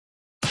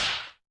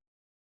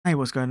Hey,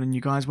 what's going on,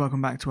 you guys?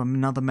 Welcome back to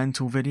another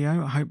mental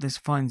video. I hope this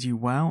finds you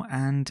well,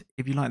 and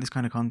if you like this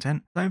kind of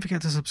content, don't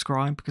forget to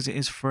subscribe because it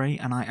is free,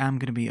 and I am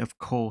going to be, of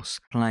course,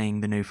 playing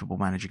the new Football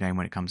Manager game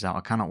when it comes out.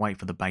 I cannot wait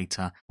for the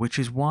beta, which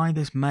is why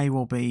this may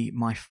well be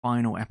my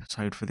final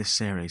episode for this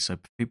series. So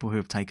people who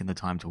have taken the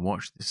time to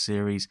watch this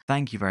series,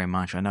 thank you very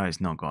much. I know it's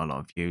not got a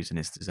lot of views, and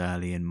it's as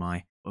early in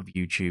my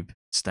YouTube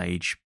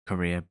stage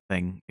career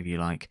thing, if you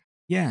like.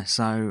 Yeah,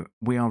 so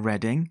we are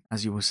Reading,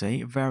 as you will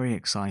see. Very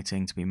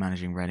exciting to be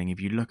managing Reading.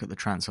 If you look at the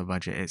transfer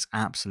budget, it's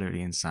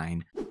absolutely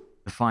insane.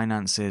 The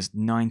finances,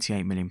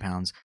 £98 million.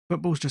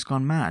 Football's just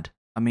gone mad.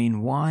 I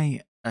mean,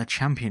 why a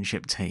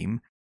championship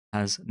team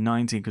has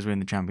 19 because we're in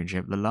the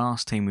championship? The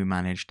last team we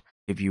managed,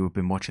 if you have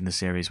been watching the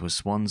series, was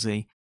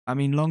Swansea. I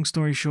mean, long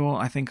story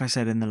short, I think I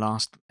said in the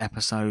last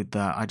episode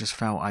that I just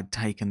felt I'd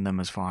taken them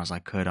as far as I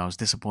could. I was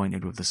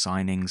disappointed with the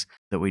signings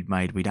that we'd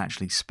made. We'd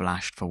actually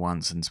splashed for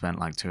once and spent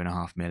like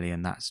 £2.5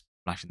 million. That's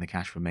splashing the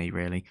cash for me,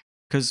 really.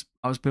 Because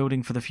I was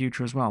building for the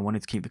future as well. I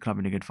wanted to keep the club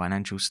in a good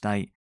financial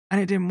state.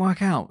 And it didn't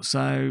work out.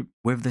 So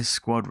with this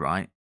squad,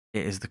 right,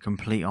 it is the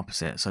complete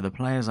opposite. So the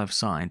players I've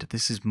signed,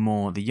 this is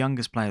more, the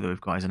youngest player that we've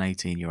got is an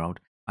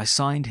 18-year-old. I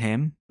signed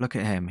him. Look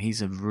at him.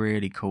 He's a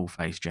really cool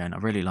face gen. I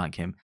really like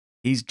him.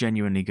 He's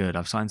genuinely good.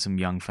 I've signed some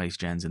young face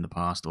gens in the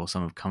past, or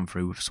some have come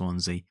through with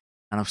Swansea,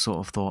 and I've sort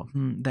of thought,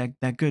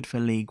 they're good for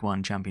League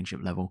One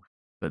Championship level.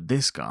 But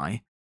this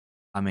guy,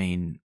 I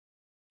mean,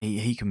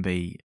 he can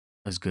be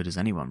as good as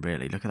anyone,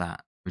 really. Look at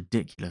that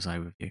ridiculous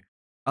overview.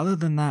 Other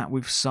than that,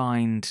 we've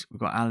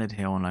got Alid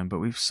here on loan, but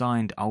we've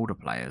signed older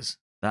players.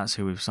 That's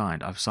who we've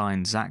signed. I've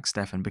signed Zach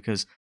Steffen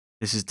because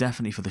this is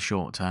definitely for the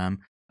short term.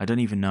 I don't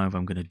even know if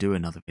I'm going to do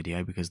another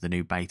video because the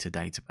new beta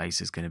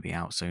database is going to be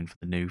out soon for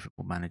the new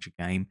Football Manager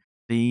game.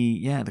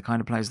 The kind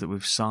of players that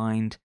we've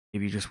signed,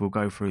 if you just will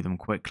go through them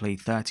quickly,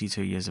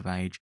 32 years of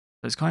age.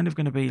 So it's kind of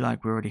going to be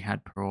like we already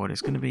had Perraud.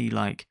 It's going to be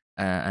like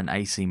an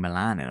AC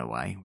Milan in a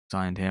way. We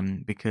signed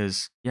him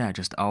because, yeah,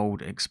 just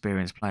old,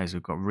 experienced players.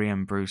 We've got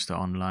Rian Brewster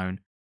on loan.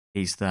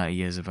 He's 30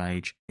 years of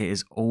age. It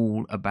is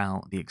all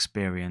about the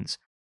experience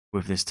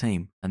with this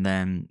team. And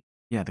then,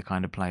 yeah, the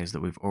kind of players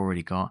that we've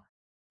already got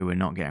who we're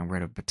not getting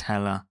rid of.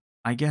 Patella.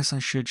 I guess I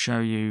should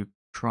show you.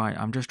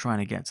 I'm just trying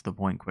to get to the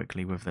point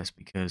quickly with this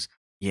because,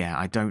 yeah,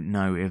 I don't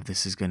know if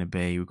this is going to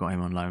be, we've got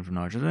him on loan from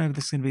Norwich. I don't know if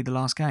this is going to be the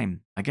last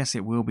game. I guess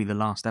it will be the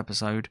last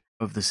episode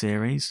of the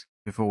series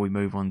before we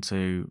move on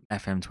to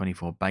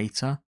FM24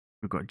 beta.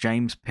 We've got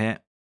James Pitt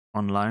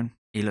on loan.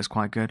 He looks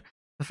quite good.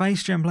 The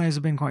face gen players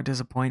have been quite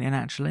disappointing,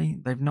 actually.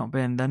 They're not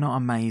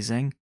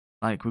amazing.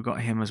 Like, we've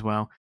got him as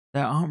well.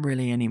 There aren't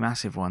really any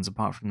massive ones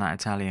apart from that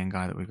Italian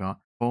guy that we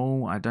got.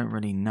 Ball, I don't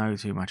really know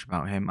too much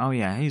about him. Oh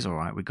yeah, he's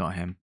alright. We got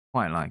him.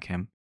 Quite like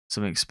him.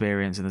 Some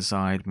experience in the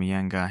side.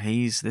 Myenga,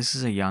 this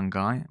is a young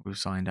guy we've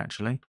signed,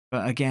 actually.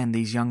 But again,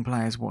 these young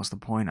players, what's the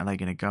point? Are they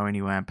going to go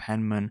anywhere?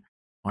 Penman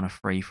on a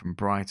free from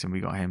Brighton. We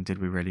got him. Did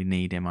we really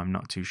need him? I'm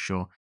not too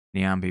sure.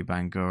 Nyambi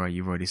Bangura,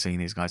 you've already seen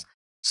these guys.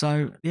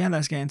 So, yeah,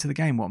 let's get into the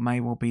game. What may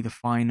well be the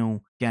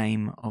final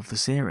game of the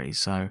series.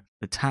 So,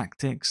 the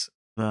tactics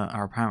that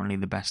are apparently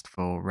the best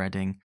for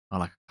Reading are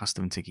like a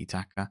custom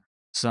tiki-taka.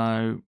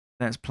 So,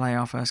 let's play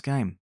our first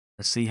game.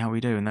 Let's see how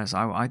we do. And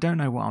I don't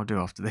know what I'll do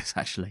after this,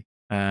 actually.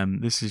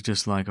 This is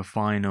just like a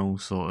final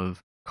sort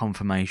of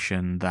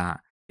confirmation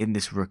that in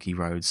this Rookie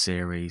Road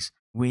series,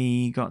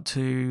 we got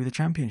to the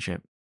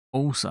championship.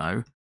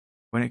 Also,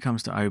 when it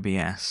comes to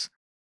OBS,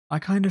 I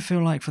kind of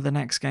feel like for the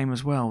next game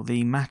as well,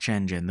 the match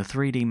engine, the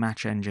 3D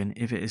match engine,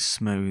 if it is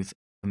smooth,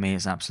 for me,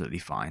 it's absolutely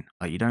fine.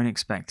 Like, you don't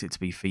expect it to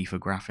be FIFA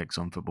graphics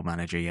on Football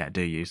Manager yet,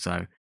 do you?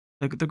 So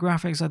the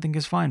graphics, I think,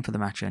 is fine for the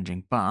match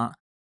engine, but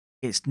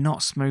it's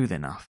not smooth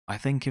enough. I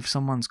think if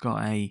someone's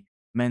got a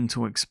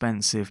mental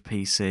expensive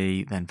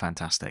PC, then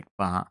fantastic.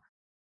 But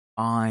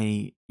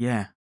I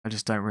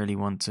just don't really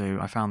want to.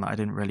 I found that I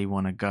didn't really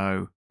want to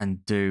go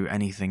and do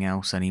anything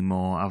else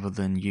anymore other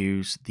than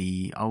use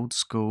the old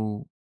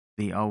school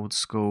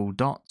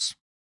dots.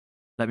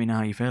 Let me know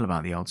how you feel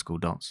about the old school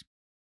dots.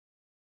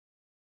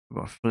 We've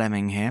got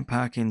Fleming here.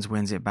 Perkins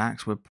wins it back.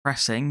 So we're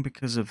pressing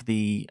because of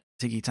the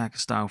tiki-taka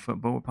style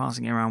football. We're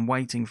passing it around,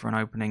 waiting for an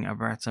opening.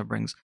 Averetta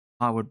brings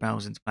Harwood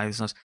Bells into play. This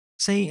is nice.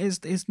 See,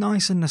 it's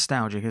nice and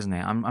nostalgic, isn't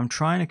it? I'm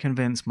trying to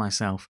convince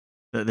myself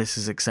that this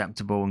is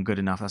acceptable and good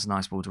enough. That's a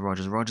nice ball to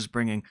Rogers. Rogers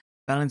bringing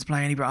Bell into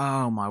play. And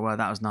oh my word,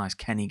 that was nice.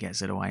 Kenny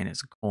gets it away and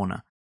it's a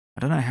corner.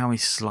 I don't know how he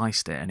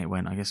sliced it and it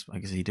went. I guess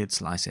he did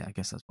slice it. I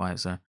guess that's why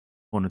it's a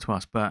corner to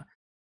us. But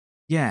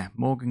yeah,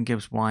 Morgan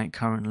Gibbs White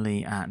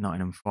currently at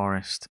Nottingham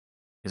Forest.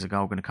 Is a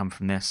goal going to come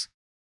from this?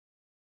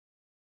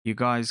 You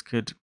guys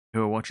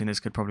who are watching this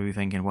could probably be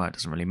thinking, well, it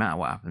doesn't really matter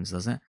what happens,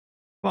 does it?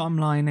 Bottom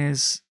line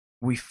is,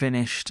 we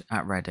finished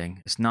at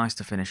Reading. It's nice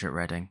to finish at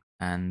Reading.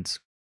 And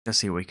let's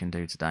see what we can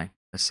do today.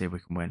 Let's see if we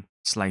can win.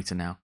 Slater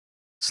now.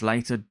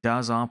 Slater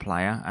does our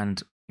player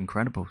and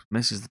incredible.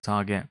 Misses the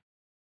target.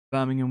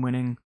 Birmingham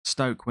winning.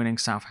 Stoke winning.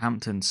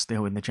 Southampton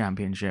still in the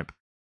championship.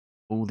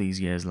 All these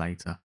years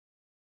later.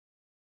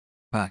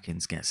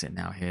 Perkins gets it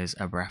now. Here's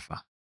Abrefa.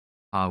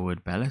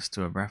 Harwood Bellis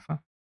to Abrefa.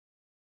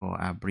 Or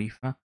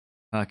Abrifa.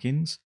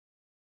 Perkins.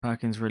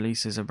 Perkins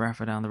releases a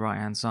Breather down the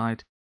right-hand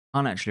side.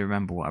 Can't actually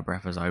remember what a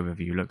Breather's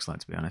overview looks like,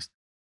 to be honest.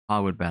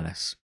 Harwood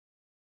Bellis.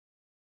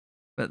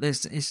 But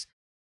this is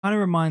kind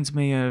of reminds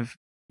me of,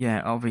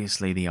 yeah,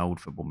 obviously the old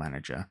Football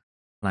Manager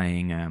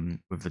playing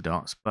with the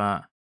dots,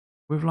 but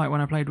with like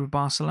when I played with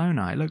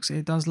Barcelona,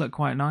 it does look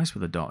quite nice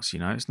with the dots, you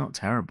know, it's not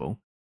terrible.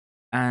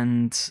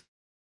 And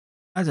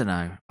I don't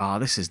know. Oh,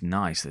 this is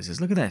nice.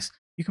 Look at this.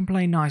 You can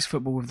play nice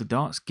football with the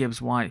dots.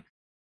 Gibbs White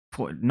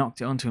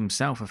knocked it onto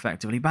himself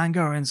effectively.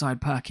 Bangura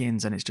inside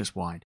Perkins, and it's just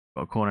wide.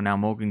 Got a corner now.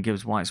 Morgan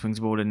Gibbs White swings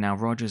the ball in. Now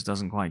Rogers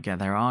doesn't quite get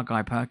there. Our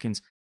guy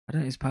Perkins.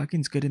 Is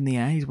Perkins good in the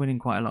air? He's winning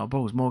quite a lot of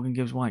balls. Morgan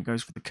Gibbs White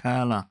goes for the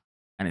curler,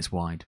 and it's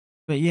wide.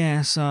 But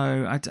yeah, so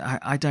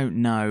I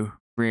don't know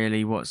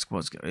really what's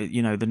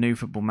you know, the new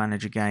Football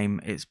Manager game.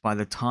 It's by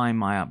the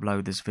time I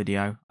upload this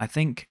video, I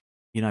think,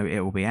 you know, it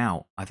will be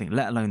out. I think,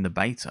 let alone the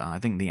beta, I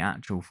think the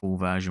actual full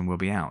version will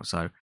be out.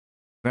 So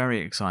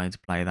very excited to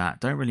play that.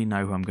 Don't really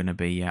know who I'm going to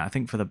be yet. I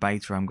think for the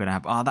beta, I'm going to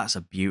have, oh, that's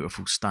a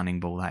beautiful, stunning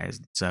ball. That is,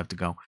 deserved a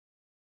goal.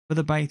 For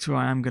the beta,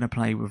 I am going to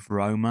play with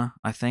Roma,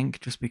 I think,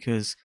 just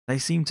because they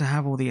seem to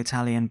have all the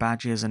Italian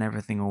badges and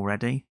everything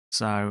already.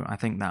 So I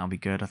think that'll be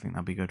good. I think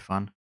that'll be good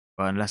fun.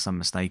 But unless I'm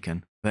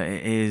mistaken. But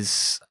it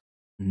is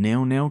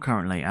 0-0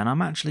 currently. And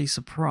I'm actually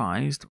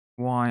surprised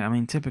why, I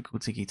mean, typical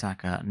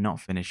tiki-taka not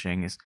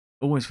finishing. It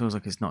always feels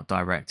like it's not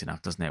direct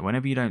enough, doesn't it?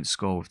 Whenever you don't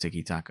score with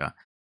tiki-taka,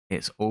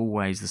 it's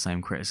always the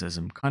same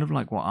criticism. Kind of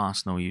like what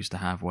Arsenal used to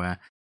have where,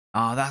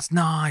 oh, that's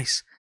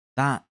nice.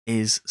 That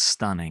is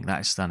stunning.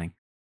 That is stunning.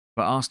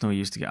 But Arsenal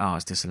used to get, oh,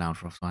 it's disallowed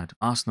for offside.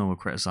 Arsenal were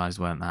criticised,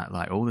 weren't that?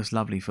 Like all this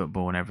lovely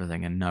football and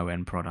everything and no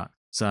end product.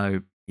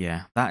 So,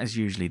 yeah, that is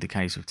usually the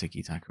case with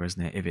tiki-taka,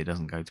 isn't it? If it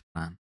doesn't go to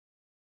plan.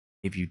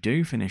 If you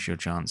do finish your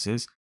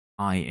chances,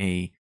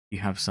 i.e. you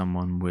have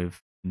someone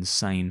with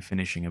insane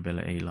finishing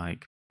ability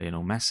like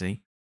Lionel Messi,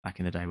 back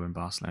in the day when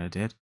Barcelona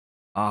did.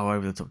 Oh,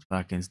 over the top to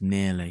Perkins,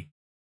 nearly.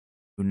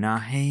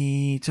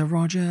 Unahi to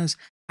Rogers.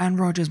 And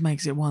Rogers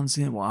makes it once.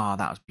 Wow,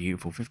 that was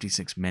beautiful.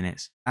 56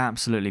 minutes.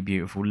 Absolutely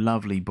beautiful.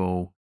 Lovely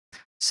ball.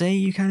 See,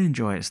 you can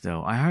enjoy it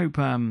still. I hope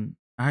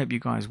you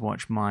guys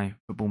watch my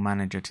Football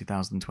Manager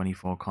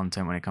 2024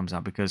 content when it comes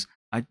out, because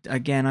I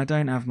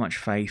don't have much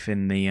faith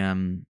in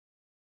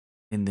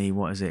the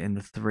what is it, in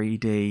the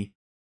 3D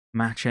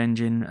match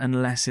engine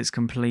unless it's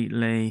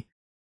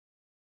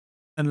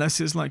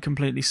like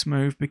completely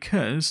smooth,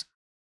 because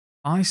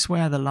I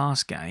swear the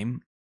last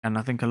game, and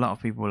I think a lot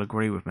of people will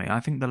agree with me,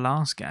 I think the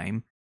last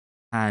game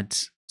had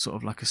sort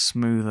of like a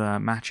smoother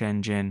match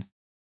engine,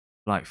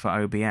 like for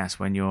OBS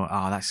when you're,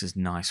 oh, that's just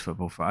nice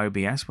football, for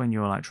OBS when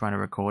you're like trying to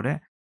record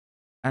it.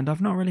 And I've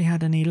not really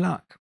had any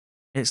luck.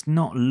 It's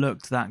not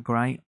looked that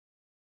great.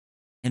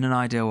 In an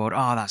ideal world,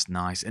 oh, that's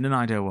nice. In an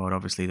ideal world,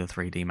 obviously the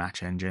 3D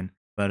match engine.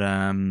 But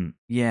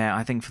yeah,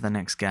 I think for the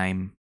next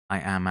game,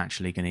 I am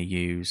actually going to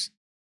use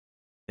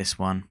this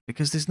one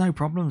because there's no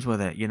problems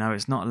with it. You know,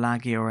 it's not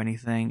laggy or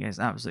anything. It's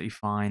absolutely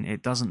fine.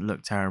 It doesn't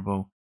look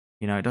terrible.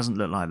 You know, it doesn't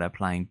look like they're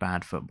playing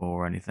bad football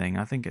or anything.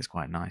 I think it's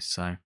quite nice.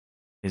 So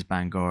here's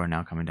Bangura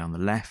now coming down the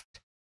left.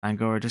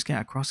 Bangura, just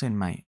get a cross in,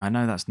 mate. I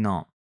know that's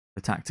not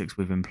the tactics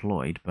we've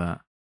employed, but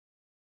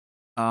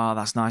oh,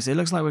 that's nice. It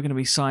looks like we're going to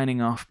be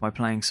signing off by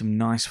playing some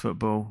nice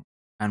football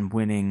and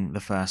winning the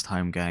first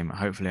home game.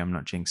 Hopefully I'm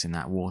not jinxing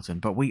that, Wharton.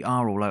 But we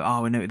are all over.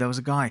 Oh, no, there was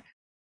a guy.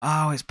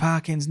 Oh, it's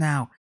Perkins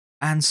now.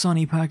 And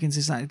Sonny Perkins,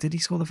 is that? Did he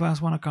score the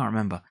first one? I can't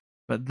remember.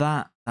 But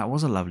that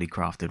was a lovely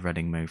crafted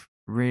Reading move.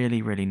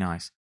 Really, really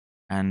nice.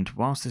 And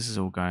whilst this is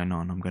all going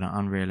on, I'm going to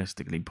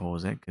unrealistically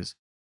pause it because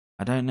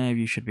I don't know if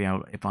you should be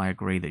able, if I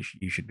agree that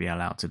you should be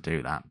allowed to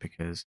do that,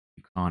 because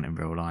you can't in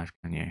real life,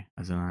 can you?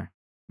 I don't know.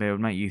 It would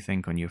make you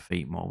think on your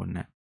feet more, wouldn't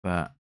it?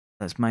 But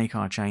let's make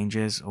our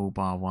changes, all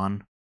bar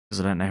one, because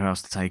I don't know who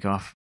else to take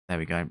off. There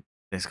we go.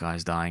 This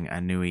guy's dying.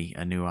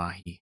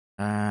 Anuahi.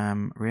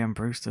 Rian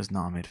Brewster's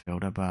not a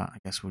midfielder, but I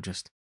guess we'll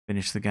just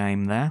finish the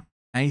game there.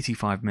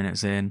 85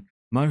 minutes in.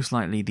 Most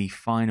likely the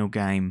final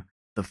game,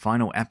 the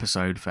final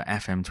episode for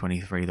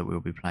FM23 that we'll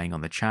be playing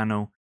on the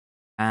channel,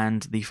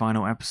 and the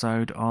final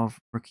episode of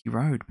Rookie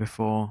Road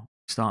before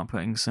we start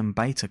putting some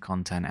beta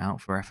content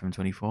out for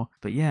FM24.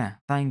 But yeah,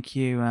 thank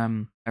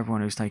you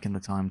everyone who's taken the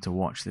time to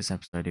watch this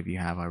episode. If you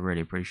have, I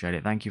really appreciate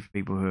it. Thank you for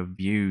people who have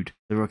viewed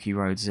the Rookie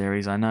Road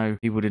series. I know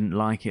people didn't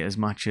like it as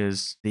much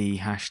as the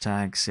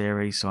hashtag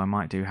series, so I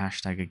might do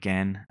hashtag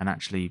again and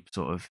actually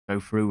sort of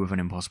go through with an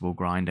impossible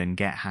grind and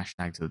get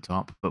hashtag to the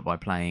top, but by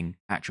playing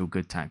actual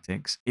good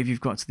tactics. If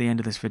you've got to the end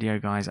of this video,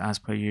 guys, as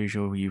per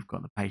usual, you've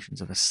got the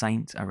patience of a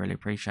saint. I really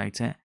appreciate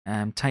it.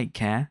 Take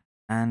care,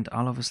 and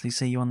I'll obviously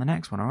see you on the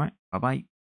next one, alright? Bye-bye.